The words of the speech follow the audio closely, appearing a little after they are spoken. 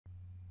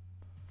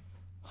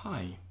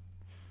Hi,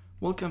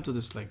 welcome to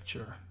this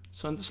lecture.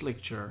 So in this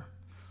lecture,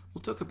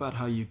 we'll talk about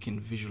how you can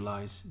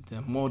visualize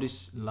the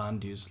MODIS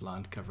land use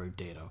land cover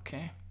data,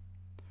 okay?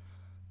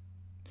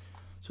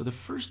 So the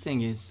first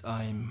thing is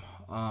I'm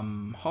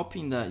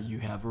hoping that you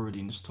have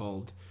already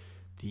installed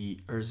the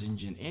Earth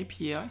Engine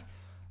API.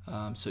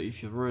 So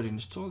if you've already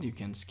installed, you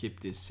can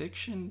skip this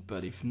section,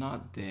 but if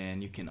not,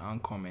 then you can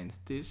uncomment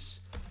this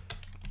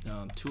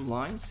 2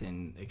 lines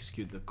and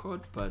execute the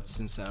code. But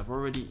since I've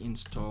already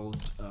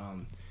installed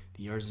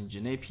the Earth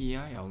Engine API,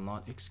 I'll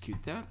not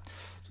execute that.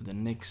 So the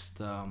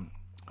next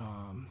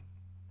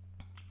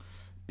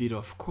bit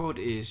of code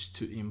is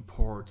to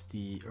import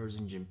the Earth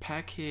Engine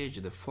package,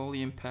 the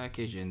Folium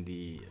package, and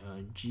the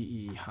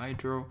GE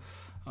Hydro,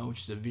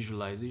 which is a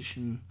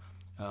visualization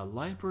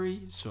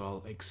library. So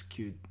I'll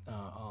execute,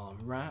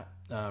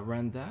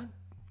 run that.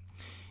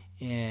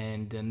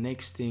 And the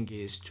next thing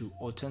is to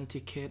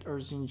authenticate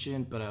Earth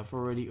Engine, but I've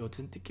already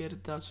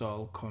authenticated that, so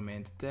I'll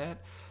comment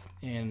that.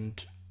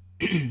 And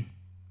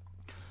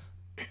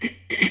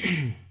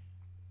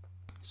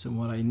so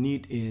what I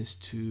need is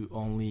to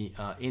only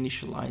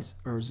initialize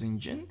Earth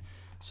Engine,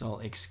 so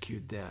I'll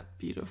execute that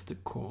bit of the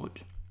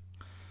code.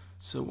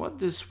 So what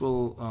this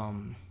will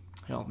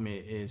help me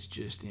is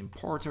just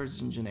import Earth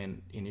Engine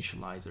and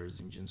initialize Earth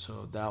Engine.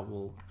 So that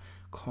will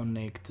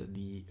connect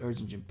the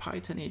Earth Engine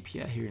Python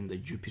API here in the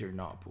Jupyter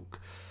Notebook.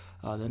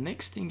 The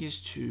next thing is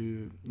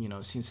to,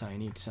 since I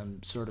need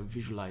some sort of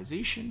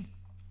visualization,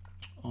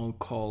 I'll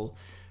call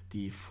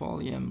the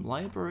Folium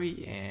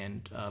library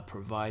and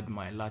provide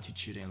my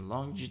latitude and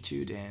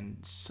longitude and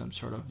some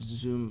sort of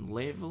zoom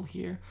level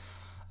here.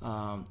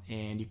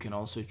 And you can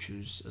also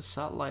choose a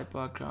satellite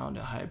background,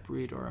 a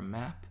hybrid, or a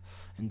map.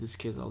 In this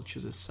case, I'll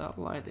choose a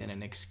satellite and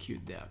then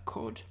execute that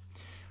code.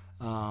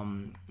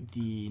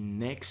 The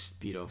next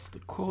bit of the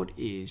code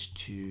is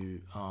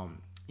to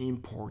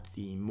import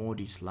the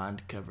MODIS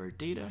land cover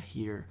data.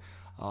 Here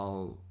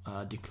I'll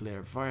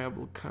declare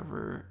variable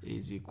cover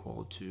is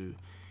equal to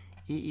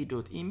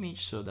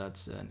ee.image, so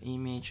that's an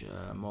image,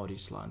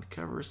 MODIS land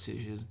cover. So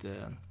here's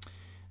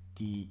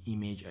the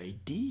image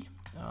ID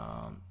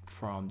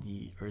from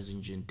the Earth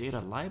Engine data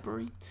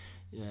library.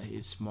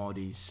 It's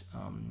MODIS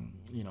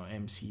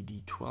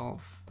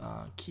MCD12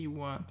 key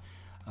one.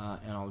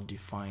 And I'll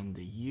define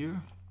the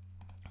year,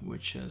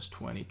 which is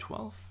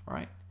 2012,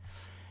 right?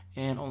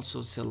 And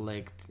also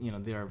select,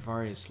 there are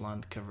various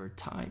land cover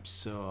types,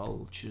 so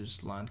I'll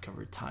choose land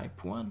cover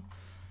type 1.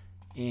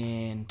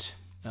 And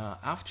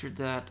after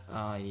that,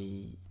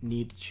 I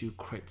need to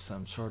create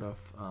some sort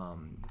of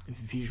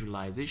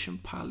visualization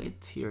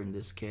palette. Here in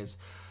this case,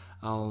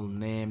 I'll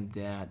name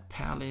that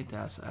palette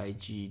as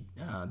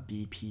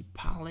IGBP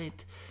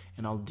palette,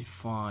 and I'll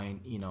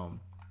define,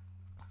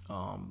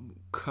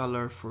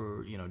 color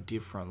for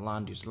different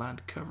land use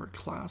land cover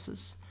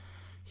classes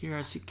here,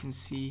 as you can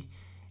see.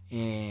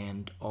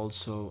 And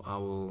also I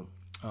will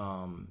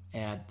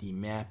add the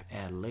map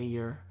add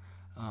layer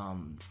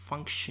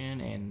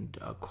function, and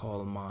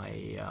call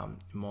my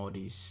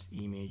MODIS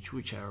image,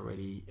 which I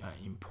already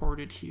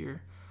imported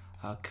here,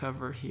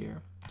 cover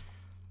here.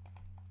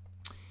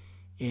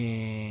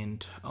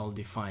 And I'll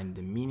define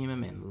the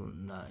minimum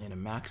and a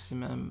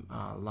maximum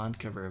land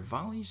cover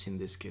values, in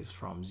this case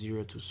from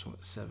 0 to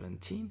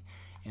 17.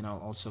 And I'll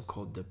also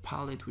code the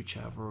palette, which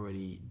I've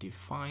already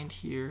defined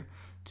here,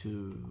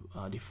 to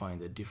define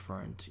the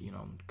different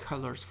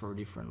colors for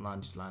different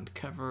land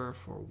cover,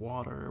 for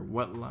water,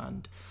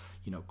 wetland,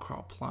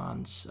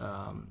 croplands,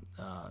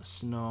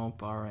 snow,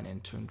 barren,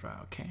 and tundra.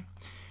 Okay,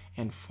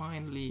 and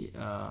finally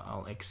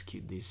I'll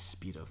execute this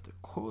bit of the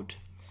code.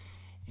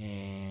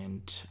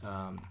 And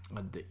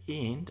at the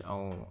end,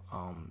 I'll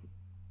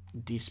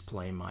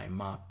display my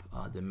map,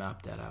 the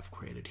map that I've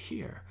created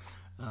here.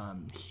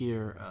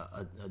 Here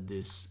at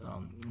this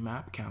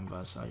map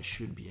canvas, I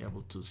should be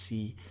able to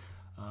see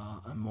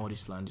a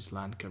MODIS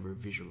land cover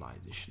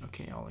visualization.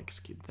 Okay, I'll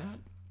execute that.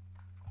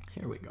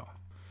 Here we go.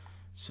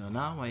 So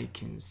now I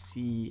can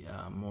see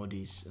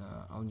MODIS.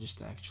 I'll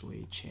just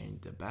actually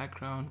change the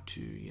background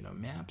to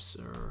maps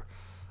or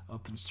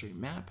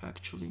OpenStreetMap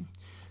actually.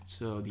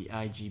 So the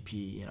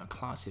IGP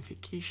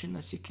classification,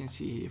 as you can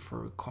see here,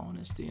 for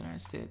continents, the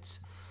United States,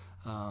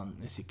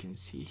 as you can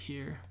see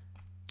here.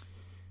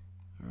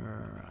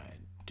 Alright,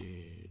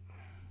 dude.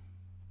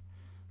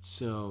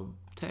 So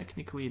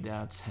technically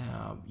that's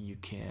how you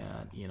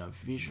can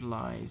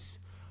visualize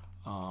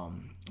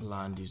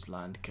land use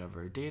land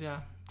cover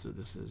data. So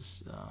this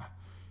is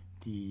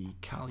the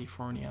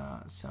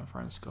California San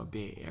Francisco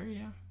Bay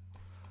Area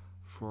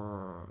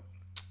for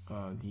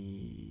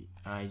the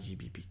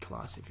IGBP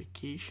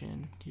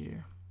classification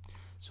here.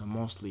 So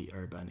mostly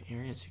urban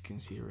areas, you can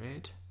see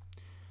red.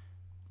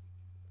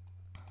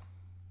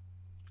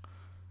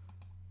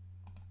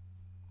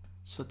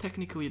 So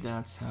technically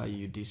that's how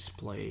you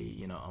display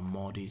a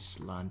MODIS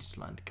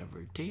land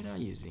cover data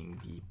using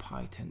the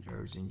Python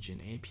Earth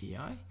Engine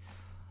API.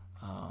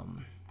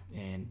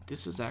 And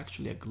this is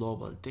actually a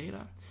global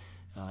data.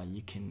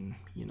 You can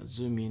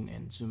zoom in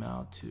and zoom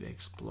out to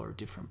explore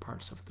different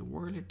parts of the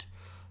world.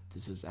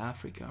 this is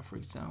Africa, for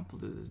example.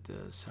 This is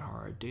the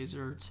Sahara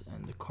Desert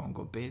and the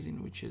Congo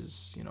Basin, which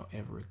is, you know,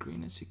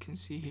 evergreen, as you can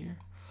see here.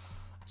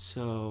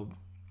 So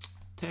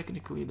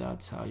technically,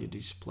 that's how you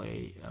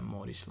display a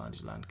MODIS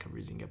land-to-land cover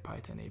using a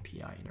Python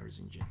API in Earth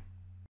Engine.